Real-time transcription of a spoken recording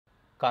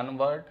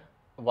convert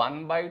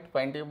 1 by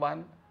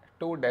 21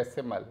 to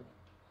decimal.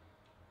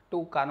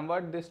 To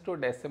convert this to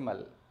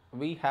decimal,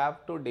 we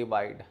have to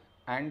divide,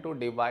 and to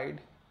divide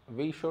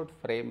we should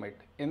frame it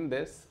in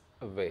this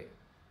way.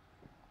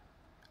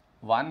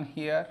 1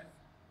 here,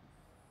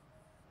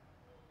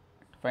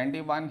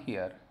 21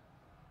 here.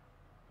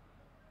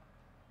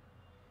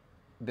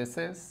 This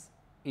is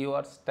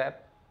your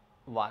step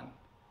 1.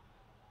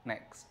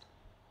 Next,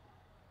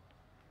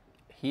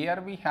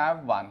 here we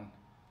have 1,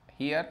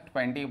 here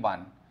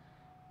 21,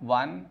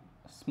 1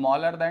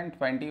 smaller than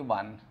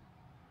 21.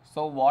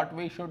 So what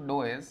we should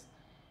do is,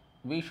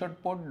 we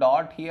should put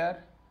dot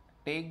here,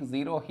 take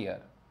 0 here.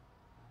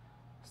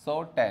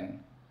 So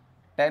 10.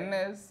 10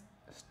 is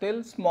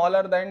still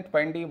smaller than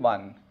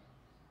 21.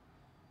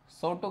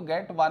 So to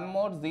get one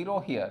more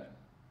 0 here,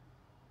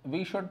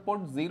 we should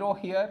put 0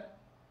 here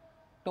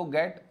to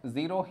get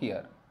 0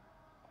 here.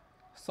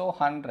 So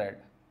 100.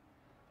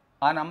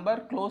 A number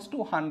close to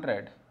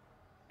 100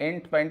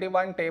 in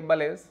 21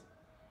 table is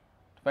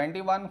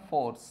 21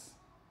 fours,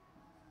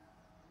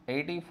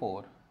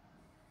 84.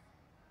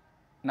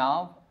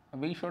 Now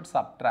we should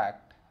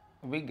subtract,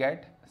 we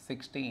get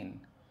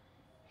 16.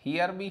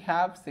 Here we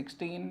have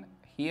 16,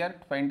 here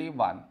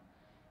 21.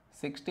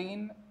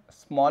 16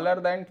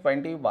 smaller than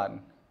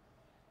 21,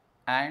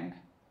 and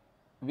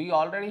we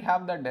already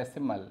have the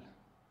decimal,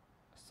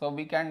 so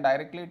we can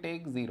directly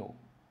take 0.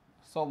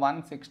 So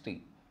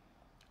 160.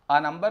 A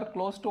number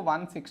close to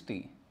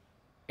 160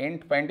 in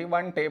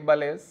 21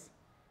 table is,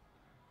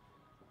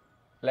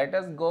 let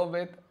us go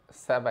with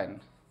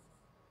 7.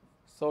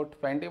 So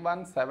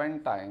 21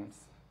 7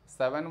 times,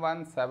 7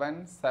 1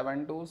 7,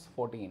 7 2s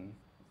 14.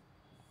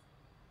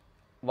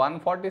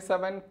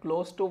 147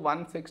 close to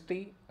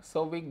 160,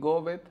 so we go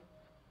with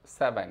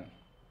 7.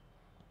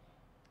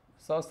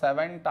 So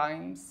 7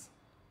 times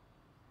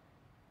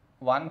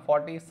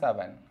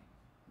 147.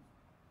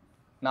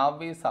 Now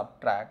we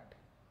subtract,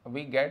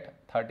 we get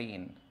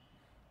 13.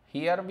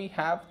 Here we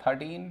have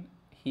 13,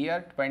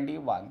 here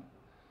 21.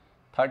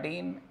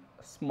 13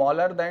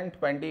 smaller than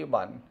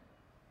 21,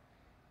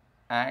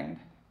 and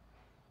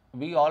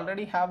we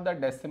already have the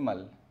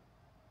decimal,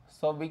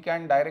 so we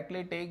can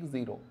directly take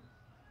 0.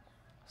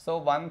 So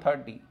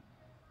 130.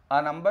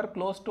 A number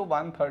close to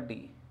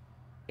 130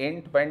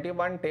 in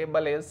 21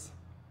 table is,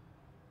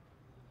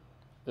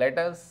 let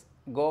us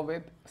go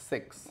with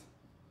 6.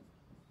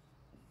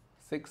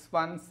 6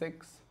 1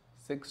 6,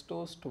 6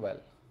 2s 12.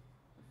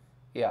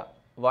 Yeah,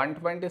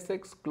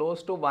 126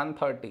 close to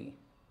 130,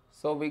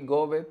 so we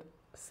go with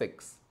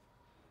 6.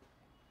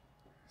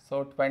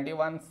 So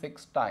 21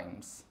 6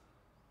 times,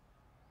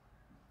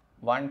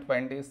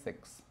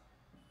 126.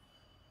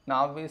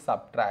 Now we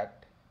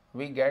subtract,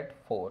 we get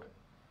 4.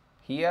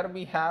 Here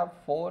we have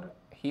 4,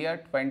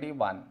 here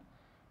 21.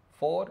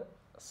 4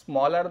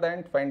 smaller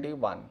than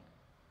 21,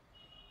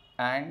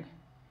 and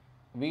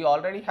we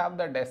already have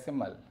the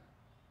decimal,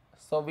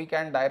 so we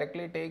can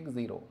directly take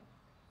 0.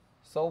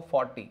 So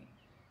 40.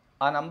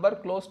 A number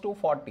close to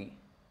 40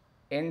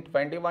 in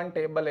 21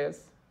 table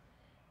is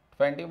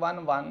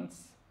 21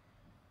 ones,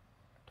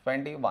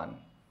 21.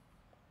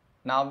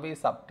 Now we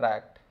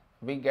subtract,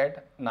 we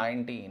get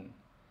 19.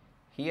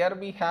 Here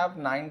we have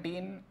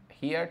 19,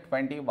 here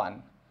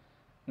 21.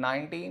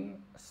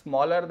 19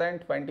 smaller than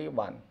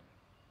 21,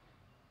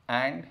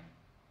 and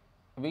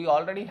we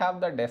already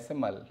have the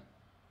decimal,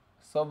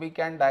 so we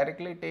can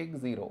directly take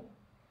 0.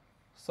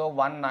 So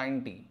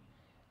 190.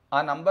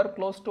 A number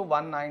close to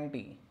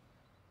 190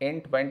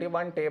 in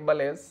 21 table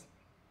is,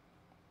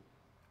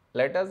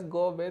 let us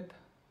go with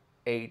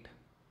 8,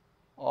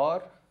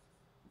 or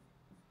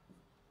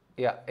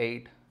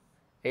 8.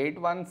 8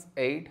 ones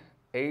 8,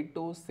 8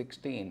 2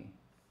 16.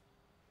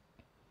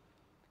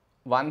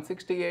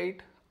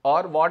 168,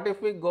 or what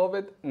if we go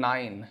with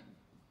 9?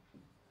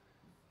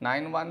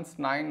 9 ones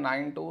 9,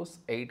 9 2s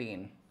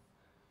 18.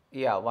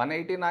 Yeah,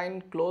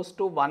 189 close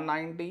to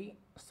 190,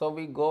 so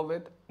we go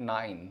with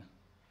 9.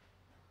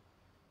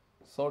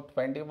 So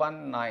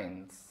 21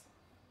 9s,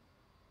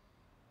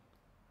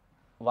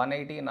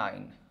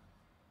 189.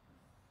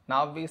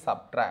 Now we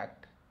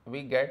subtract,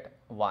 we get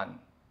 1.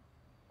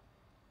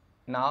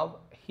 Now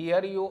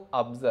here you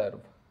observe,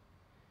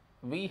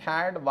 we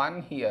had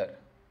 1 here,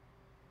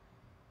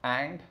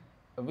 and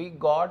we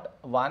got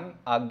 1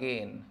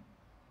 again.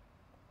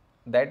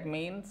 That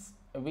means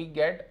we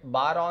get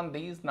bar on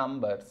these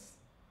numbers.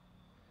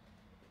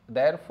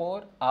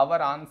 Therefore,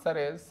 our answer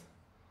is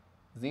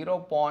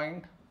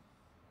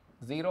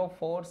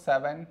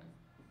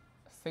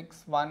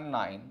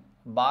 0.047619,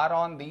 bar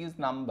on these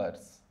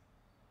numbers.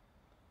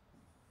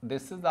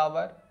 This is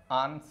our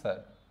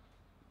answer.